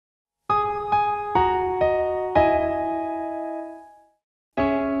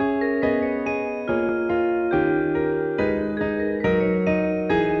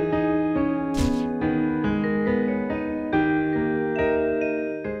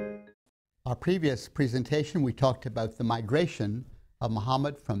our previous presentation, we talked about the migration of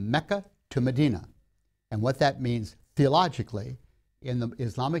Muhammad from Mecca to Medina and what that means theologically in the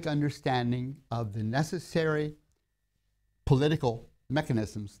Islamic understanding of the necessary political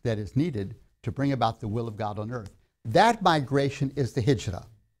mechanisms that is needed to bring about the will of God on earth. That migration is the hijrah.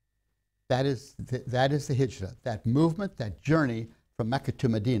 That is the hijrah, that movement, that journey from Mecca to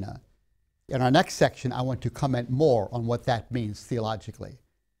Medina. In our next section, I want to comment more on what that means theologically.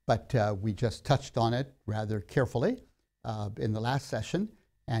 But we just touched on it rather carefully in the last session.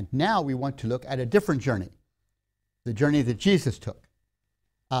 And now we want to look at a different journey, the journey that Jesus took.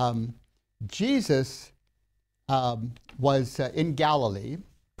 Jesus was in Galilee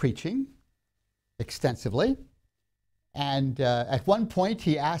preaching extensively. And at one point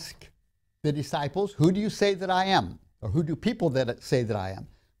he asked the disciples, "Who do you say that I am?" Or who do people that say that I am?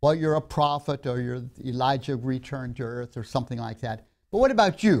 Well, you're a prophet, or you're Elijah returned to earth, or something like that. But what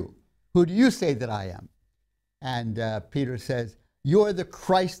about you? Who do you say that I am? And Peter says, "You are the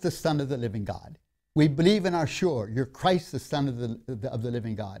Christ, the Son of the living God. We believe and are sure you're Christ, the Son of the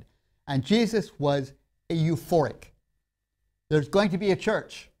living God." And Jesus was euphoric. There's going to be a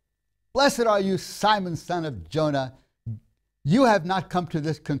church. "Blessed are you, Simon, son of Jonah. You have not come to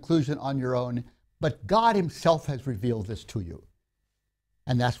this conclusion on your own, but God himself has revealed this to you."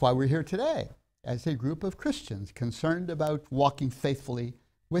 And that's why we're here today, as a group of Christians concerned about walking faithfully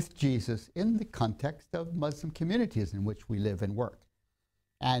with Jesus in the context of Muslim communities in which we live and work.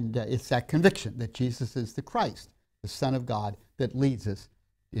 And it's that conviction that Jesus is the Christ, the Son of God, that leads us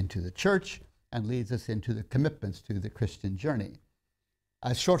into the church and leads us into the commitments to the Christian journey.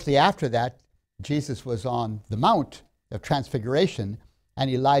 Shortly after that, Jesus was on the Mount of Transfiguration,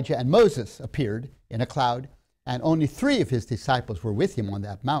 and Elijah and Moses appeared in a cloud, and only 3 of his disciples were with him on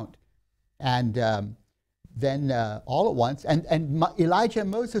that mount. And then all at once, and Elijah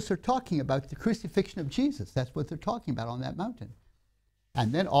and Moses are talking about the crucifixion of Jesus. That's what they're talking about on that mountain.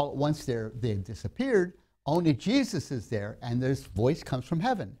 And then all at once they've disappeared. Only Jesus is there, and this voice comes from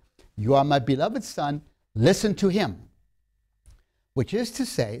heaven. "You are my beloved Son, listen to him." Which is to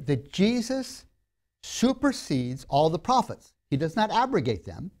say that Jesus supersedes all the prophets. He does not abrogate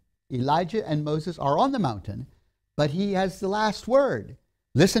them. Elijah and Moses are on the mountain, but he has the last word.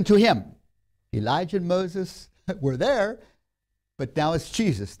 Listen to him. Elijah and Moses were there, but now it's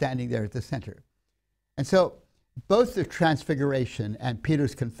Jesus standing there at the center. And so both the Transfiguration and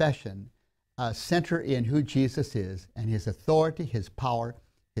Peter's confession center in who Jesus is and his authority, his power,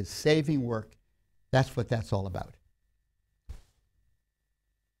 his saving work. That's what that's all about.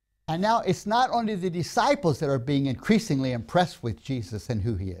 And now it's not only the disciples that are being increasingly impressed with Jesus and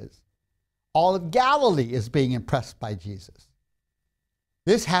who he is. All of Galilee is being impressed by Jesus.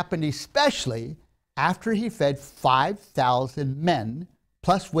 This happened especially after he fed 5,000 men,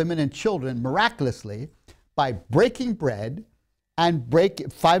 plus women and children, miraculously by breaking bread and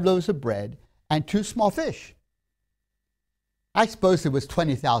 5 loaves of bread and 2 small fish. I suppose it was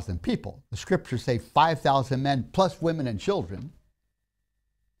 20,000 people. The scriptures say 5,000 men plus women and children.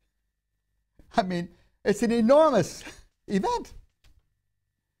 I mean, it's an enormous event.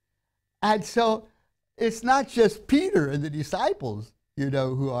 And so it's not just Peter and the disciples,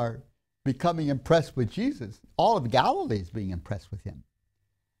 who are becoming impressed with Jesus. All of Galilee is being impressed with him.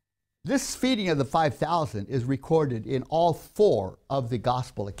 This feeding of the 5,000 is recorded in all 4 of the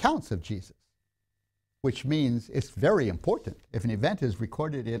gospel accounts of Jesus, which means it's very important. If an event is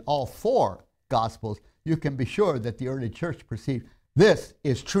recorded in all 4 gospels, you can be sure that the early church perceived this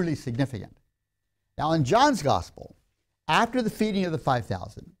is truly significant. Now, in John's gospel, after the feeding of the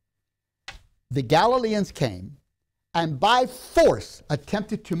 5,000, the Galileans came and by force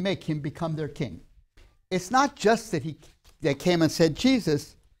attempted to make him become their king. It's not just that they came and said,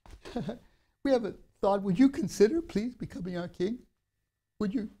 "Jesus, we have a thought. Would you consider, please, becoming our king?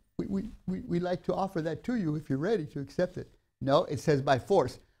 Would you? We'd like to offer that to you if you're ready to accept it." No, it says by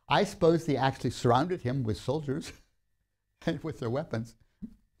force. I suppose they actually surrounded him with soldiers and with their weapons.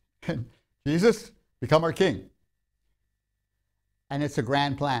 And Jesus, become our king. And it's a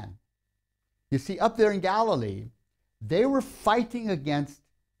grand plan. You see, up there in Galilee, they were fighting against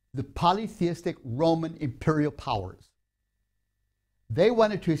the polytheistic Roman imperial powers. They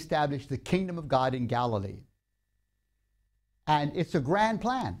wanted to establish the kingdom of God in Galilee. And it's a grand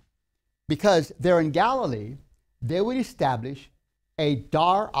plan, because there in Galilee, they would establish a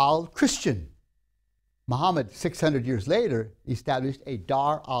Dar al-Christian. Muhammad, 600 years later, established a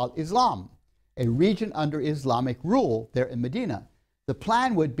Dar al-Islam, a region under Islamic rule there in Medina. The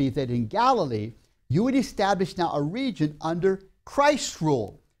plan would be that in Galilee, you would establish now a region under Christ's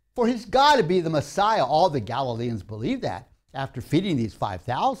rule. For he's got to be the Messiah. All the Galileans believed that after feeding these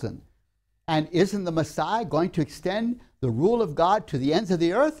 5,000. And isn't the Messiah going to extend the rule of God to the ends of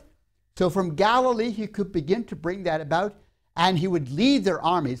the earth? So from Galilee, he could begin to bring that about, and he would lead their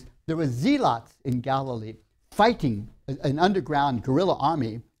armies. There were zealots in Galilee fighting an underground guerrilla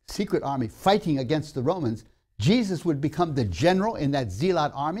army, secret army, fighting against the Romans. Jesus would become the general in that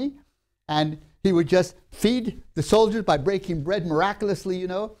zealot army, and he would just feed the soldiers by breaking bread miraculously, you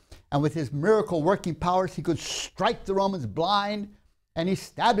know, and with his miracle working powers, he could strike the Romans blind and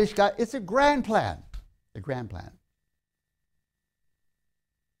establish God. It's a grand plan, a grand plan.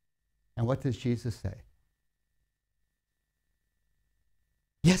 And what does Jesus say?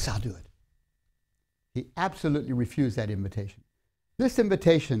 Yes, I'll do it. He absolutely refused that invitation. This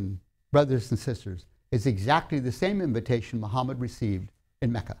invitation, brothers and sisters, is exactly the same invitation Muhammad received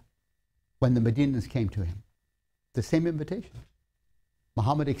in Mecca when the Medinas came to him. The same invitation.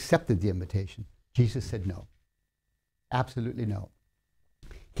 Muhammad accepted the invitation. Jesus said no. Absolutely no.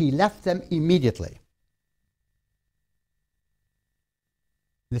 He left them immediately.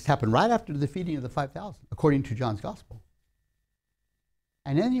 This happened right after the feeding of the 5,000, according to John's Gospel.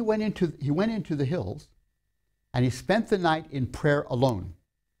 And then he went into the hills, and he spent the night in prayer alone.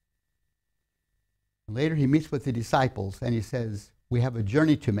 And later he meets with the disciples, and he says, we have a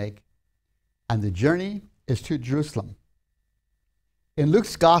journey to make, and the journey is to Jerusalem. In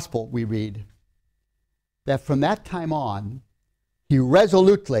Luke's Gospel, we read that from that time on, he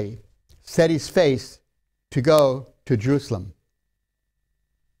resolutely set his face to go to Jerusalem.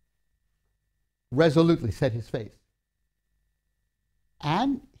 Resolutely set his face.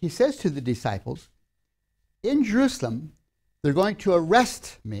 And he says to the disciples, in Jerusalem, they're going to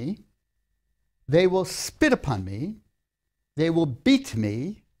arrest me, they will spit upon me, they will beat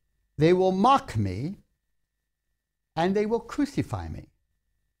me, they will mock me, and they will crucify me.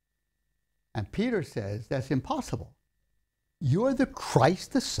 And Peter says, that's impossible. You're the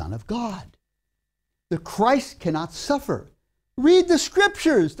Christ, the Son of God. The Christ cannot suffer. Read the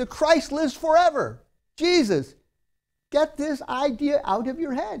scriptures. The Christ lives forever. Jesus, get this idea out of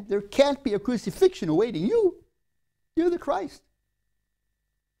your head. There can't be a crucifixion awaiting you. You're the Christ.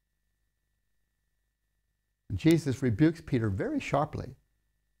 And Jesus rebukes Peter very sharply.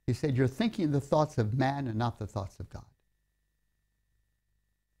 He said, you're thinking the thoughts of man and not the thoughts of God.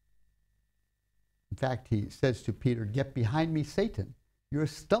 In fact, he says to Peter, get behind me, Satan. You're a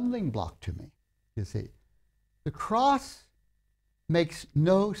stumbling block to me. You see, the cross makes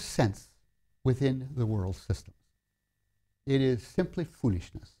no sense within the world system. It is simply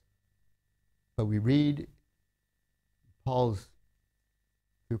foolishness. But we read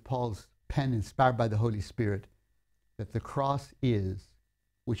through Paul's pen, inspired by the Holy Spirit, that the cross is,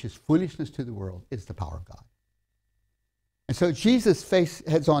 which is foolishness to the world, is the power of God. And so Jesus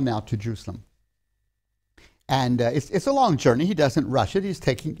heads on now to Jerusalem. And it's a long journey. He doesn't rush it.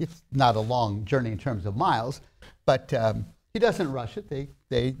 It's not a long journey in terms of miles, but he doesn't rush it.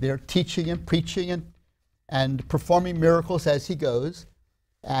 They're teaching and preaching and performing miracles as he goes,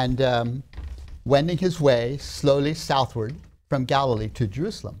 and wending his way slowly southward from Galilee to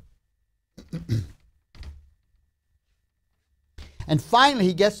Jerusalem. And finally,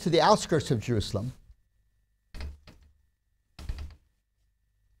 he gets to the outskirts of Jerusalem.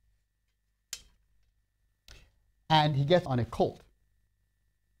 And he gets on a colt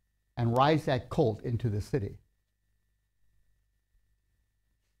and rides that colt into the city.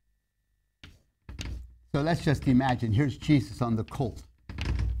 So let's just imagine, here's Jesus on the colt.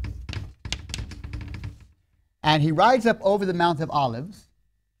 And he rides up over the Mount of Olives,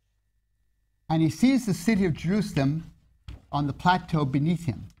 and he sees the city of Jerusalem on the plateau beneath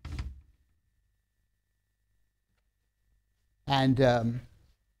him. And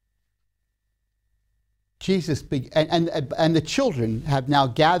and the children have now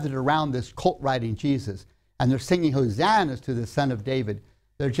gathered around this colt riding Jesus, and they're singing hosannas to the Son of David.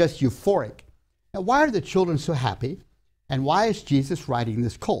 They're just euphoric. Now, why are the children so happy, and why is Jesus riding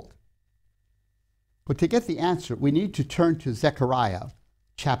this colt? But to get the answer, we need to turn to Zechariah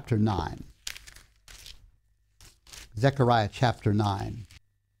chapter 9. Zechariah chapter 9.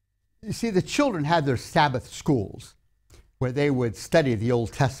 You see, the children had their Sabbath schools where they would study the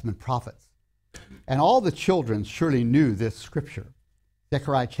Old Testament prophets. And all the children surely knew this scripture.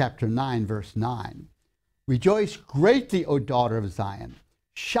 Zechariah chapter 9, verse 9. Rejoice greatly, O daughter of Zion.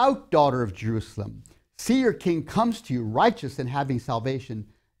 Shout, daughter of Jerusalem. See, your king comes to you, righteous and having salvation,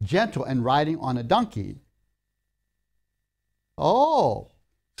 gentle and riding on a donkey. Oh,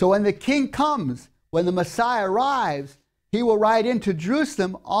 so when the king comes, when the Messiah arrives, he will ride into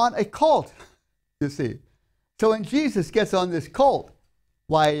Jerusalem on a colt, you see. So when Jesus gets on this colt,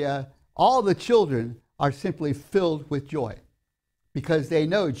 why, all the children are simply filled with joy. because they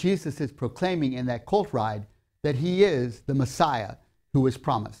know Jesus is proclaiming in that colt ride that he is the Messiah who was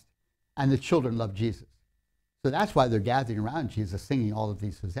promised. And the children love Jesus. So that's why they're gathering around Jesus singing all of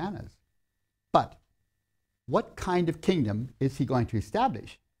these hosannas. But what kind of kingdom is he going to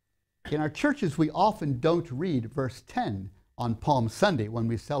establish? In our churches, we often don't read verse 10 on Palm Sunday when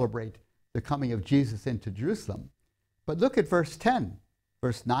we celebrate the coming of Jesus into Jerusalem. But look at verse 10.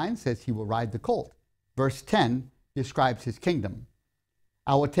 Verse 9 says he will ride the colt. Verse 10 describes his kingdom.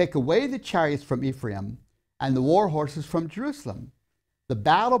 I will take away the chariots from Ephraim and the war horses from Jerusalem. The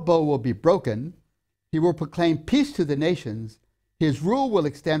battle bow will be broken. He will proclaim peace to the nations. His rule will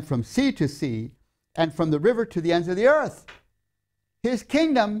extend from sea to sea and from the river to the ends of the earth. His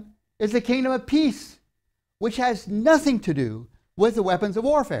kingdom is a kingdom of peace, which has nothing to do with the weapons of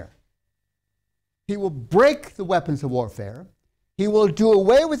warfare. He will break the weapons of warfare. He will do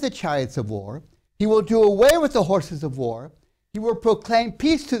away with the chariots of war. He will do away with the horses of war. He will proclaim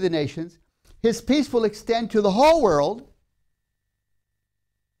peace to the nations. His peace will extend to the whole world,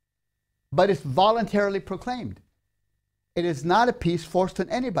 but it's voluntarily proclaimed. It is not a peace forced on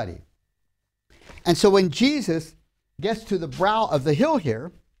anybody. And so when Jesus gets to the brow of the hill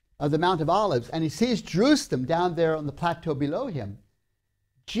here, of the Mount of Olives, and he sees Jerusalem down there on the plateau below him,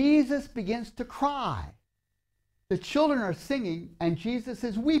 Jesus begins to cry. The children are singing, and Jesus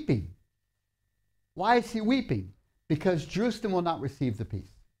is weeping. Why is he weeping? Because Jerusalem will not receive the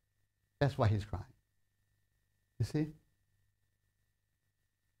peace. That's why he's crying. You see?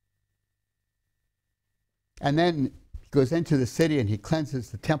 And then he goes into the city and he cleanses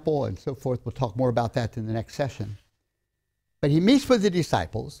the temple and so forth. We'll talk more about that in the next session. But he meets with the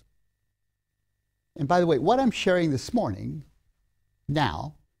disciples. And by the way, what I'm sharing this morning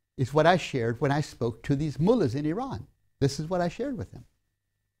now is what I shared when I spoke to these mullahs in Iran. This is what I shared with them.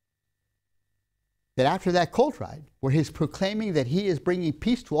 That after that colt ride, where he's proclaiming that he is bringing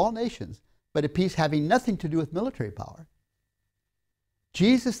peace to all nations, but a peace having nothing to do with military power,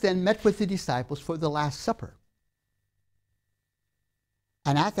 Jesus then met with the disciples for the Last Supper.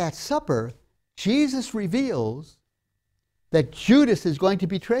 And at that supper, Jesus reveals that Judas is going to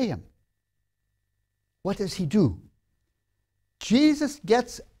betray him. What does he do? Jesus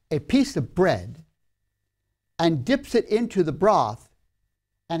gets a piece of bread and dips it into the broth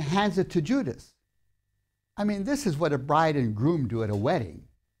and hands it to Judas. I mean, this is what a bride and groom do at a wedding.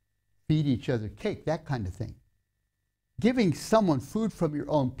 Feed each other cake, that kind of thing. Giving someone food from your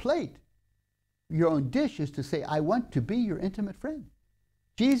own plate, your own dish, is to say, I want to be your intimate friend.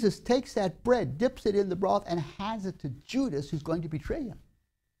 Jesus takes that bread, dips it in the broth, and hands it to Judas, who's going to betray him.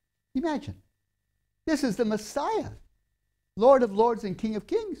 Imagine. This is the Messiah, Lord of lords and King of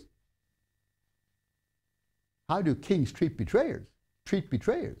kings. How do kings treat betrayers?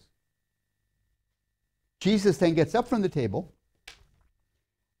 Jesus then gets up from the table,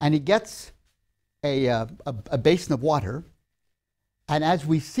 and he gets a basin of water. And as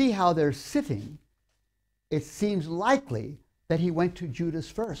we see how they're sitting, it seems likely that he went to Judas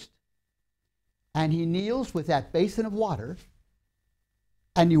first. And he kneels with that basin of water,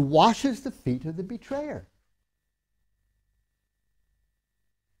 and he washes the feet of the betrayer.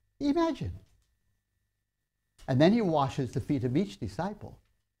 Imagine. And then he washes the feet of each disciple.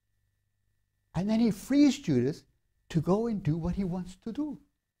 And then he frees Judas to go and do what he wants to do.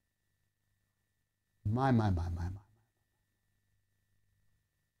 My.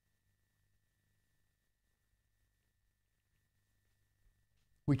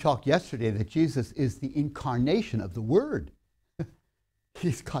 We talked yesterday that Jesus is the incarnation of the Word.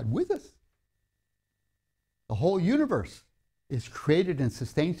 He's God with us. The whole universe is created and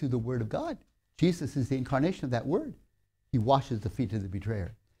sustained through the Word of God. Jesus is the incarnation of that Word. He washes the feet of the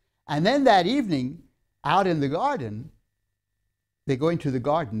betrayer. And then that evening, out in the garden, they go into the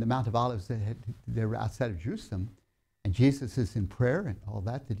garden, the Mount of Olives, they're outside of Jerusalem, and Jesus is in prayer and all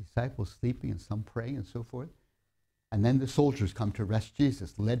that, the disciples sleeping and some praying and so forth. And then the soldiers come to arrest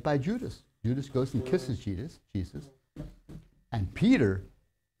Jesus, led by Judas. Judas goes and kisses Jesus. And Peter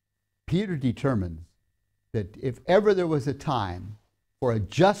determines that if ever there was a time for a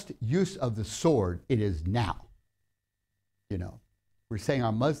just use of the sword, it is now. You know, we're saying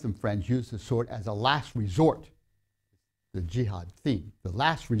our Muslim friends use the sword as a last resort. The jihad theme, the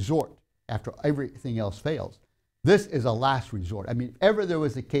last resort after everything else fails. This is a last resort. I mean, if ever there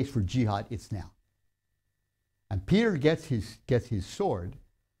was a case for jihad, it's now. And Peter gets his sword,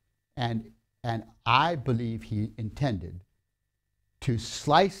 and I believe he intended to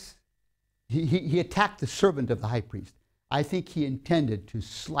slice. He attacked the servant of the high priest. I think he intended to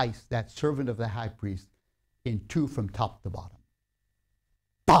slice that servant of the high priest in two from top to bottom.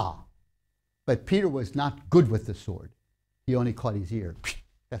 Bah! But Peter was not good with the sword. He only caught his ear.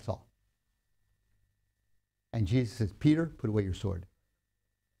 That's all. And Jesus says, Peter, put away your sword.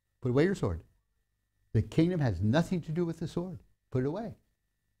 Put away your sword. The kingdom has nothing to do with the sword. Put it away.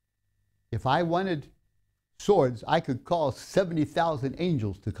 If I wanted swords, I could call 70,000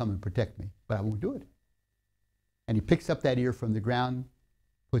 angels to come and protect me, but I won't do it. And he picks up that ear from the ground,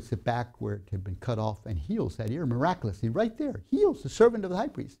 puts it back where it had been cut off, and heals that ear miraculously right there. Heals the servant of the high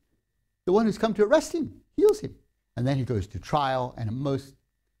priest. The one who's come to arrest him, heals him. And then he goes to trial, and a most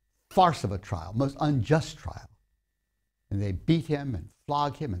farce of a trial, most unjust trial. And they beat him and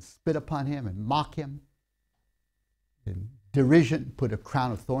flog him and spit upon him and mock him. In derision, put a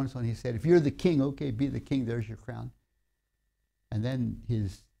crown of thorns on his head. If you're the king, okay, be the king, there's your crown. And then he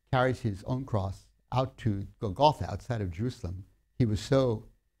carries his own cross out to Golgotha, outside of Jerusalem. He was so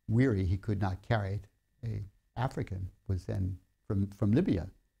weary he could not carry it. An African was then from Libya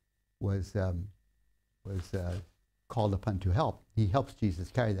was called upon to help. He helps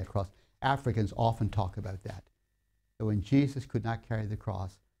Jesus carry that cross. Africans often talk about that. So when Jesus could not carry the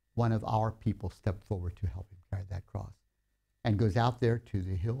cross, one of our people stepped forward to help him carry that cross, and goes out there to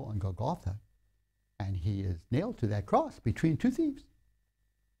the hill on Golgotha, and he is nailed to that cross between two thieves.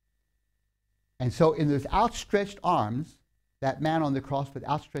 And so in those outstretched arms, that man on the cross with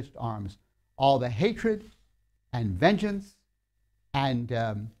outstretched arms, all the hatred and vengeance and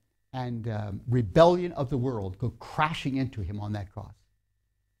rebellion of the world go crashing into him on that cross.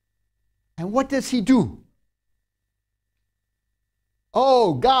 And what does he do?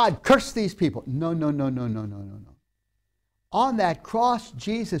 Oh, God, curse these people. No, no, no, no, no, no, no, no. On that cross,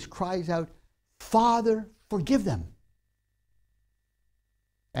 Jesus cries out, Father, forgive them.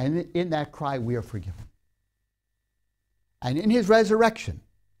 And in that cry, we are forgiven. And in his resurrection,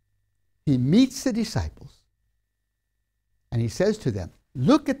 he meets the disciples, and he says to them,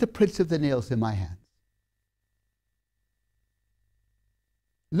 look at the prints of the nails in my hands.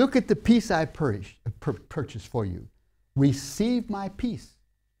 Look at the peace I purchased for you. Receive my peace.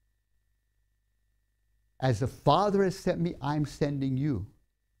 As the Father has sent me, I'm sending you.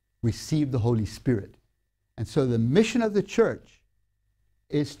 Receive the Holy Spirit. And so the mission of the church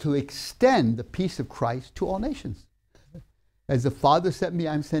is to extend the peace of Christ to all nations. As the Father sent me,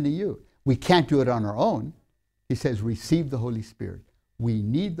 I'm sending you. We can't do it on our own. He says, receive the Holy Spirit. We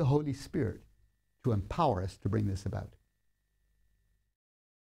need the Holy Spirit to empower us to bring this about.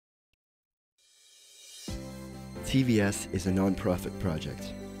 TVS is a non-profit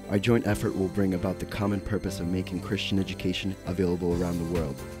project. Our joint effort will bring about the common purpose of making Christian education available around the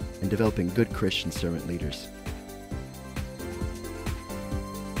world and developing good Christian servant leaders.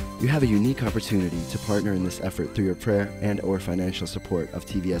 You have a unique opportunity to partner in this effort through your prayer and/or financial support of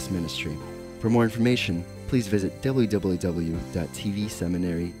TVS Ministry. For more information, please visit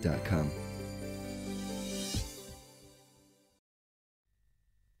www.tvseminary.com.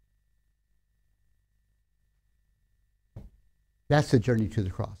 That's the journey to the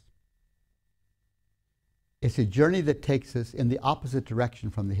cross. It's a journey that takes us in the opposite direction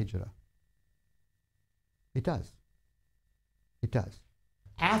from the Hijrah. It does. It does.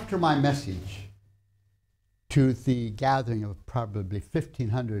 After my message to the gathering of probably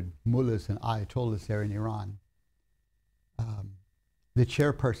 1,500 mullahs and ayatollahs there in Iran, the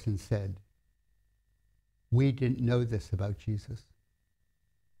chairperson said, we didn't know this about Jesus.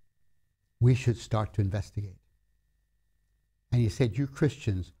 We should start to investigate. And he said, you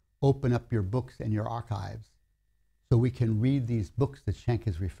Christians, open up your books and your archives so we can read these books that Schenck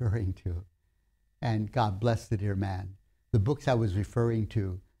is referring to. And God bless the dear man. The books I was referring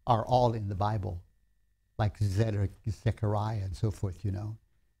to are all in the Bible, like Zechariah and so forth, you know.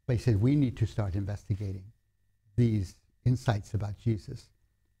 But he said, we need to start investigating these insights about Jesus.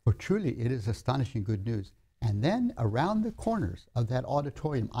 For truly, it is astonishing good news. And then around the corners of that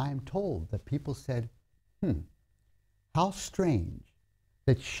auditorium, I am told that people said, how strange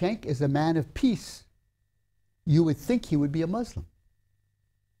that Schenck is a man of peace. You would think he would be a Muslim.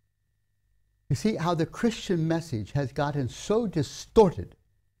 You see how the Christian message has gotten so distorted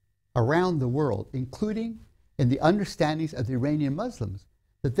around the world, including in the understandings of the Iranian Muslims,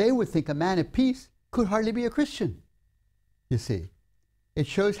 that they would think a man of peace could hardly be a Christian. You see, it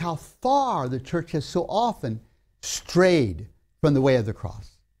shows how far the church has so often strayed from the way of the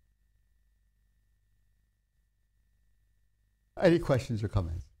cross. Any questions or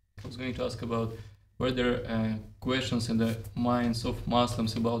comments? I was going to ask about, were there questions in the minds of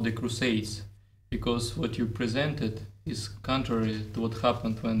Muslims about the Crusades? Because what you presented is contrary to what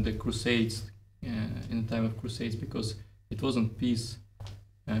happened when the Crusades, in the time of Crusades, because it wasn't peace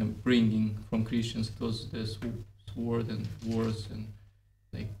bringing from Christians, it was the sword and wars and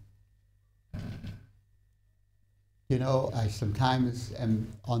like... You know, I sometimes am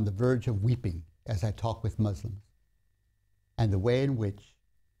on the verge of weeping as I talk with Muslims, and the way in which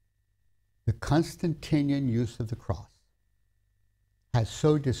the Constantinian use of the cross has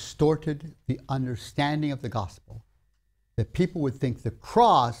so distorted the understanding of the gospel that people would think the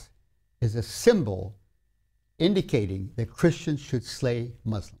cross is a symbol indicating that Christians should slay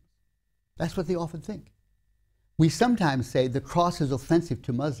Muslims. That's what they often think. We sometimes say the cross is offensive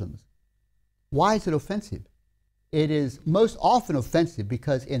to Muslims. Why is it offensive? It is most often offensive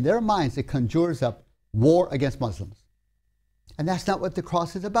because in their minds it conjures up war against Muslims. And that's not what the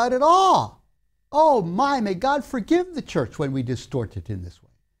cross is about at all. Oh my, may God forgive the church when we distort it in this way.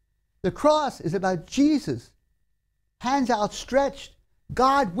 The cross is about Jesus, hands outstretched,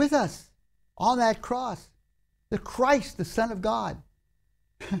 God with us on that cross, the Christ, the Son of God.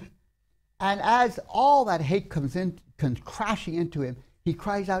 And as all that hate comes crashing into him, he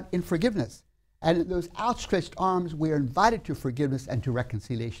cries out in forgiveness. And in those outstretched arms, we are invited to forgiveness and to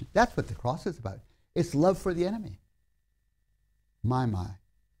reconciliation. That's what the cross is about. It's love for the enemy. My,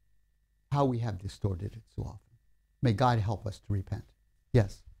 how we have distorted it so often. May God help us to repent.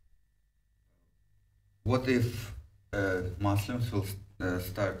 Yes? What if Muslims will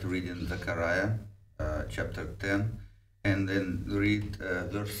start reading Zechariah chapter 10 and then read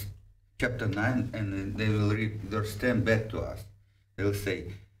verse chapter 9 and then they will read verse 10 back to us? They will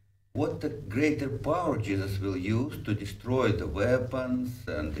say, what the greater power Jesus will use to destroy the weapons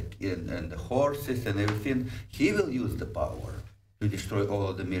and the horses and everything. He will use the power to destroy all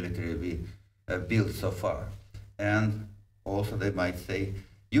of the military we built so far. And also they might say,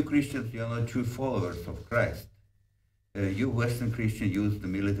 you Christians, you are not true followers of Christ. You Western Christians use the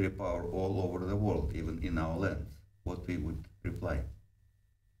military power all over the world, even in our lands. What we would reply.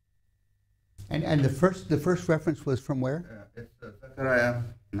 And the first reference was from where? It's Zechariah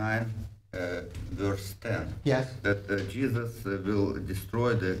 9, verse 10. Yes. That Jesus will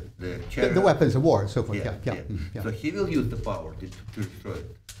destroy the chariot. The weapons of war and so forth. Yeah, Yeah. yeah. Yeah. So he will use the power to destroy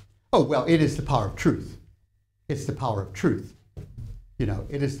it. Oh, well, it is the power of truth. It's the power of truth. You know,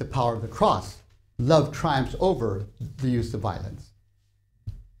 it is the power of the cross. Love triumphs over the use of violence.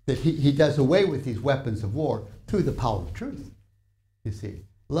 That he does away with these weapons of war through the power of truth. You see,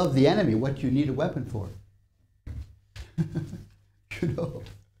 love the enemy, what you need a weapon for. You know,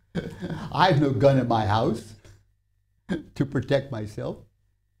 I have no gun in my house to protect myself.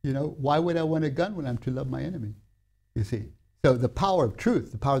 You know, why would I want a gun when I'm to love my enemy? You see, so the power of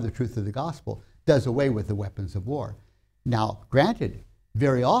truth, the power of the truth of the gospel, does away with the weapons of war. Now, granted,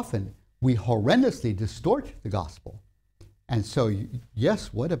 very often we horrendously distort the gospel. And so,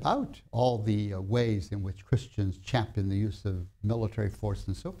 yes, what about all the ways in which Christians champion the use of military force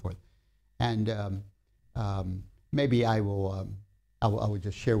and so forth? And maybe I will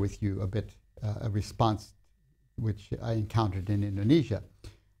just share with you a bit a response which I encountered in Indonesia.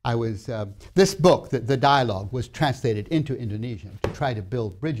 This book, the dialogue, was translated into Indonesian to try to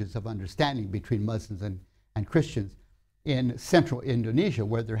build bridges of understanding between Muslims and Christians in central Indonesia,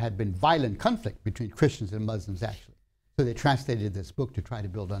 where there had been violent conflict between Christians and Muslims, actually. So they translated this book to try to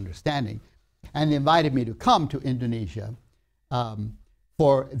build understanding. And they invited me to come to Indonesia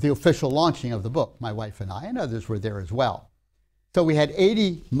for the official launching of the book. My wife and I, and others were there as well. So we had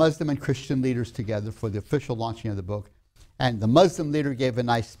 80 Muslim and Christian leaders together for the official launching of the book. And the Muslim leader gave a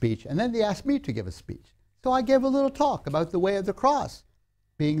nice speech, and then they asked me to give a speech. So I gave a little talk about the way of the cross,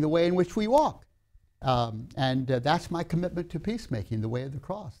 being the way in which we walk. That's my commitment to peacemaking, the way of the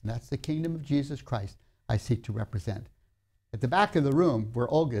cross. And that's the kingdom of Jesus Christ I seek to represent. At the back of the room where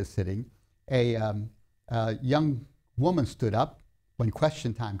Olga is sitting, a young woman stood up when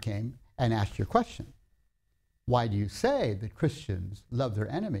question time came and asked your question. Why do you say that Christians love their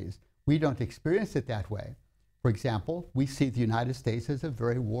enemies? We don't experience it that way. For example, we see the United States as a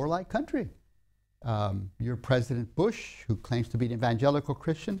very warlike country. Your President Bush, who claims to be an evangelical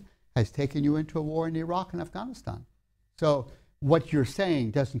Christian, has taken you into a war in Iraq and Afghanistan. So what you're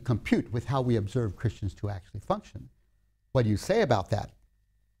saying doesn't compute with how we observe Christians to actually function. What do you say about that?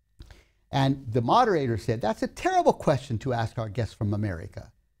 And the moderator said, that's a terrible question to ask our guests from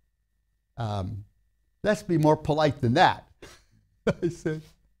America. Let's be more polite than that. I said,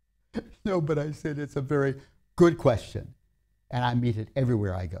 no, but I said, it's a very good question. And I meet it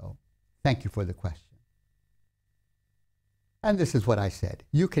everywhere I go. Thank you for the question. And this is what I said.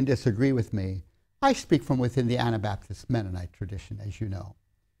 You can disagree with me. I speak from within the Anabaptist Mennonite tradition, as you know.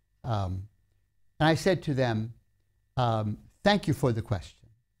 And I said to them, thank you for the question.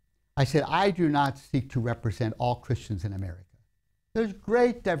 I said, I do not seek to represent all Christians in America. There's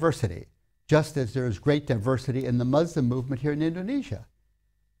great diversity, just as there is great diversity in the Muslim movement here in Indonesia.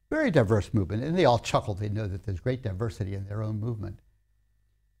 very diverse movement, and they all chuckle. They know that there's great diversity in their own movement.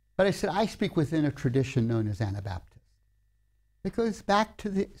 But I said, I speak within a tradition known as Anabaptist. It goes back to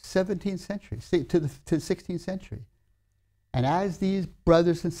the 17th century, to the 16th century. And as these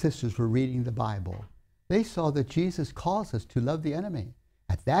brothers and sisters were reading the Bible, they saw that Jesus calls us to love the enemy.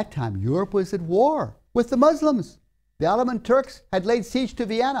 At that time, Europe was at war with the Muslims. The Ottoman Turks had laid siege to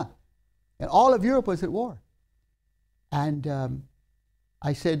Vienna, and all of Europe was at war. And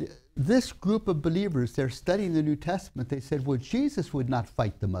I said, this group of believers, they're studying the New Testament. They said, well, Jesus would not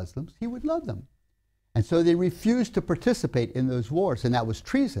fight the Muslims. He would love them. And so they refused to participate in those wars, and that was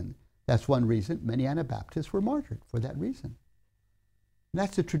treason. That's one reason many Anabaptists were martyred, for that reason. And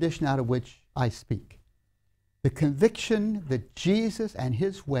that's the tradition out of which I speak. The conviction that Jesus and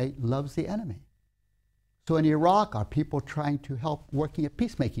his way loves the enemy. So in Iraq, are people trying to help working at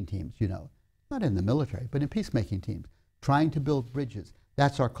peacemaking teams, you know, not in the military, but in peacemaking teams, trying to build bridges.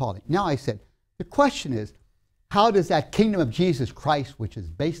 That's our calling. Now I said, the question is, how does that kingdom of Jesus Christ, which is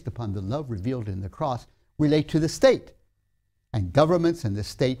based upon the love revealed in the cross, relate to the state? And governments and the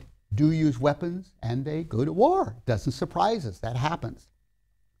state do use weapons, and they go to war. Doesn't surprise us. That happens.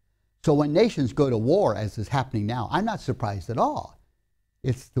 So when nations go to war, as is happening now, I'm not surprised at all.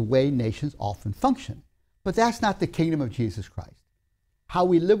 It's the way nations often function. But that's not the kingdom of Jesus Christ. How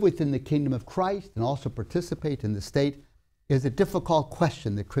we live within the kingdom of Christ and also participate in the state is a difficult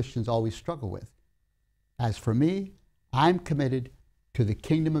question that Christians always struggle with. As for me, I'm committed to the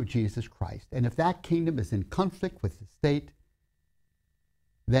kingdom of Jesus Christ. And if that kingdom is in conflict with the state,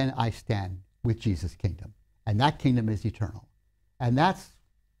 then I stand with Jesus' kingdom. And that kingdom is eternal. And that's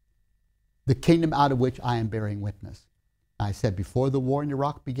the kingdom out of which I am bearing witness. I said before the war in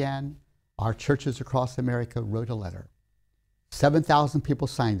Iraq began, our churches across America wrote a letter. 7,000 people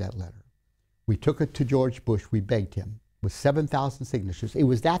signed that letter. We took it to George Bush. We begged him with 7,000 signatures. It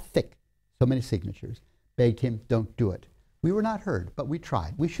was that thick, so many signatures. Begged him, don't do it. We were not heard, but we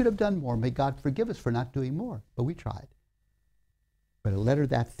tried. We should have done more. May God forgive us for not doing more, but we tried. But a letter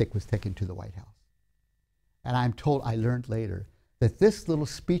that thick was taken to the White House. And I'm told, I learned later, that this little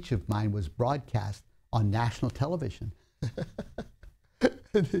speech of mine was broadcast on national television.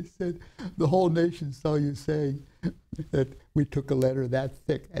 And they said, the whole nation saw you saying that we took a letter that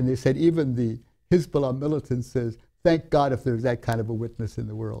thick. And they said, even the Hezbollah militant says, thank God if there's that kind of a witness in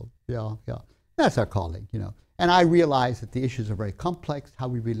the world. Yeah, yeah. That's our calling, you know. And I realize that the issues are very complex, how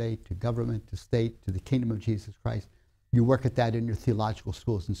we relate to government, to state, to the kingdom of Jesus Christ. You work at that in your theological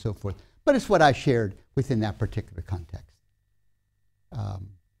schools and so forth. But it's what I shared within that particular context.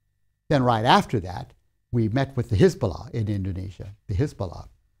 Then right after that, we met with the Hezbollah in Indonesia, the Hezbollah,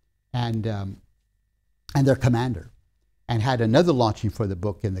 and their commander, and had another launching for the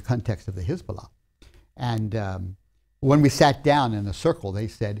book in the context of the Hezbollah. And when we sat down in a circle, they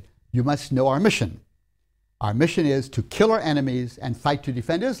said, you must know our mission. Our mission is to kill our enemies and fight to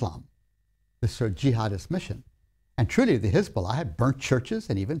defend Islam. This is our jihadist mission. And truly, the Hezbollah have burnt churches,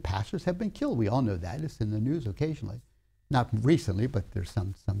 and even pastors have been killed. We all know that. It's in the news occasionally. Not recently, but there's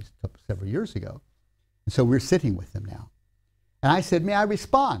some several years ago. And so we're sitting with them now. And I said, may I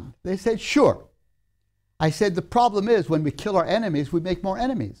respond? They said, sure. I said, the problem is when we kill our enemies, we make more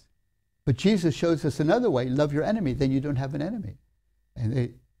enemies. But Jesus shows us another way, love your enemy, then you don't have an enemy. And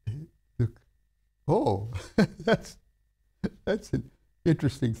they look, oh, that's an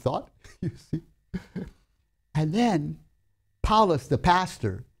interesting thought, you see. And then Paulus, the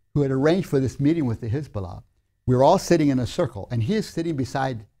pastor, who had arranged for this meeting with the Hezbollah, we were all sitting in a circle, and he is sitting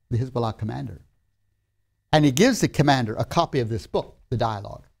beside the Hezbollah commander. And he gives the commander a copy of this book, the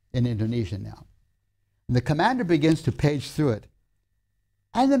dialogue, in Indonesian now. And the commander begins to page through it.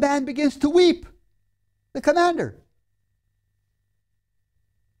 And the man begins to weep, the commander.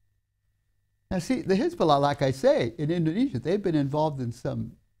 Now see, the Hezbollah, like I say, in Indonesia, they've been involved in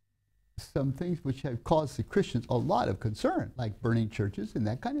some things which have caused the Christians a lot of concern, like burning churches and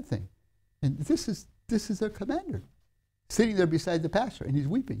that kind of thing. And this is their commander, sitting there beside the pastor, and he's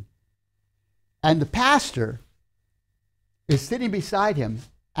weeping. And the pastor is sitting beside him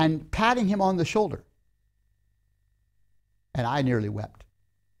and patting him on the shoulder. And I nearly wept,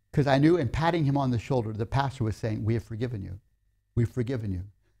 because I knew in patting him on the shoulder, the pastor was saying, we have forgiven you. We've forgiven you.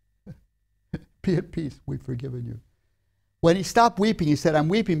 Be at peace. We've forgiven you. When he stopped weeping, he said, I'm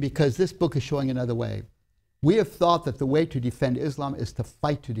weeping because this book is showing another way. We have thought that the way to defend Islam is to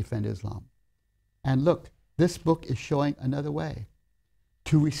fight to defend Islam. And look, this book is showing another way.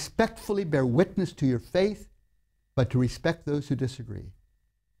 To respectfully bear witness to your faith, but to respect those who disagree.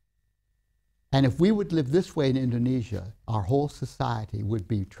 And if we would live this way in Indonesia, our whole society would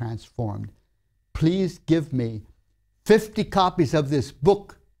be transformed. Please give me 50 copies of this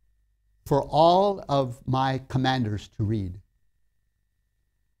book for all of my commanders to read.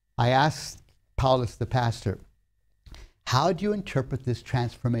 I asked Paulus, the pastor, how do you interpret this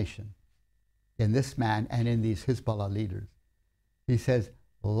transformation in this man and in these Hezbollah leaders? He says,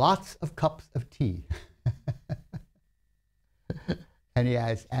 lots of cups of tea. And he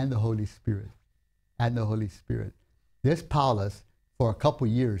adds, and the Holy Spirit. And the Holy Spirit. This Paulus, for a couple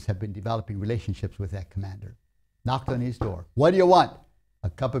years, have been developing relationships with that commander. Knocked on his door. What do you want? A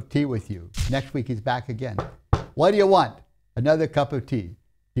cup of tea with you. Next week he's back again. What do you want? Another cup of tea.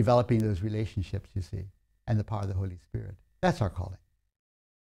 Developing those relationships, you see, and the power of the Holy Spirit. That's our calling.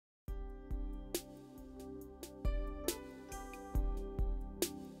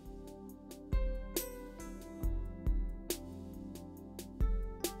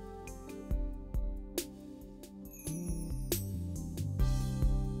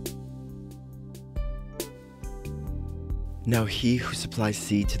 Now he who supplies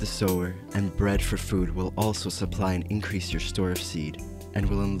seed to the sower and bread for food will also supply and increase your store of seed, and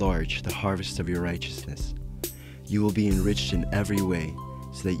will enlarge the harvest of your righteousness. You will be enriched in every way,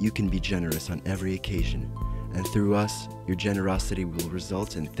 so that you can be generous on every occasion, and through us, your generosity will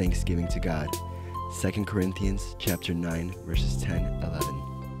result in thanksgiving to God. 2 Corinthians chapter 9, verses 10, 11.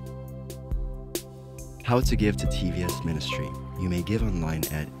 How to give to TVS Ministry. You may give online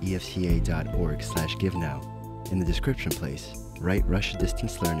at efca.org/givenow. In the description place, write Russia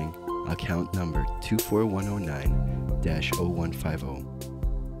Distance Learning, account number 24109-0150.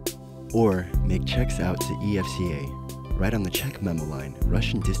 Or make checks out to EFCA. Write on the check memo line,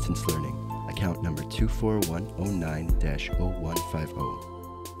 Russian Distance Learning, account number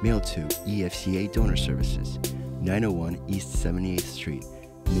 24109-0150. Mail to EFCA Donor Services, 901 East 78th Street,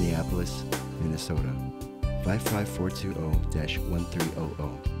 Minneapolis, Minnesota,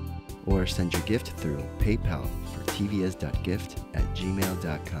 55420-1300. Or send your gift through PayPal for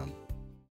tvs.gift@gmail.com.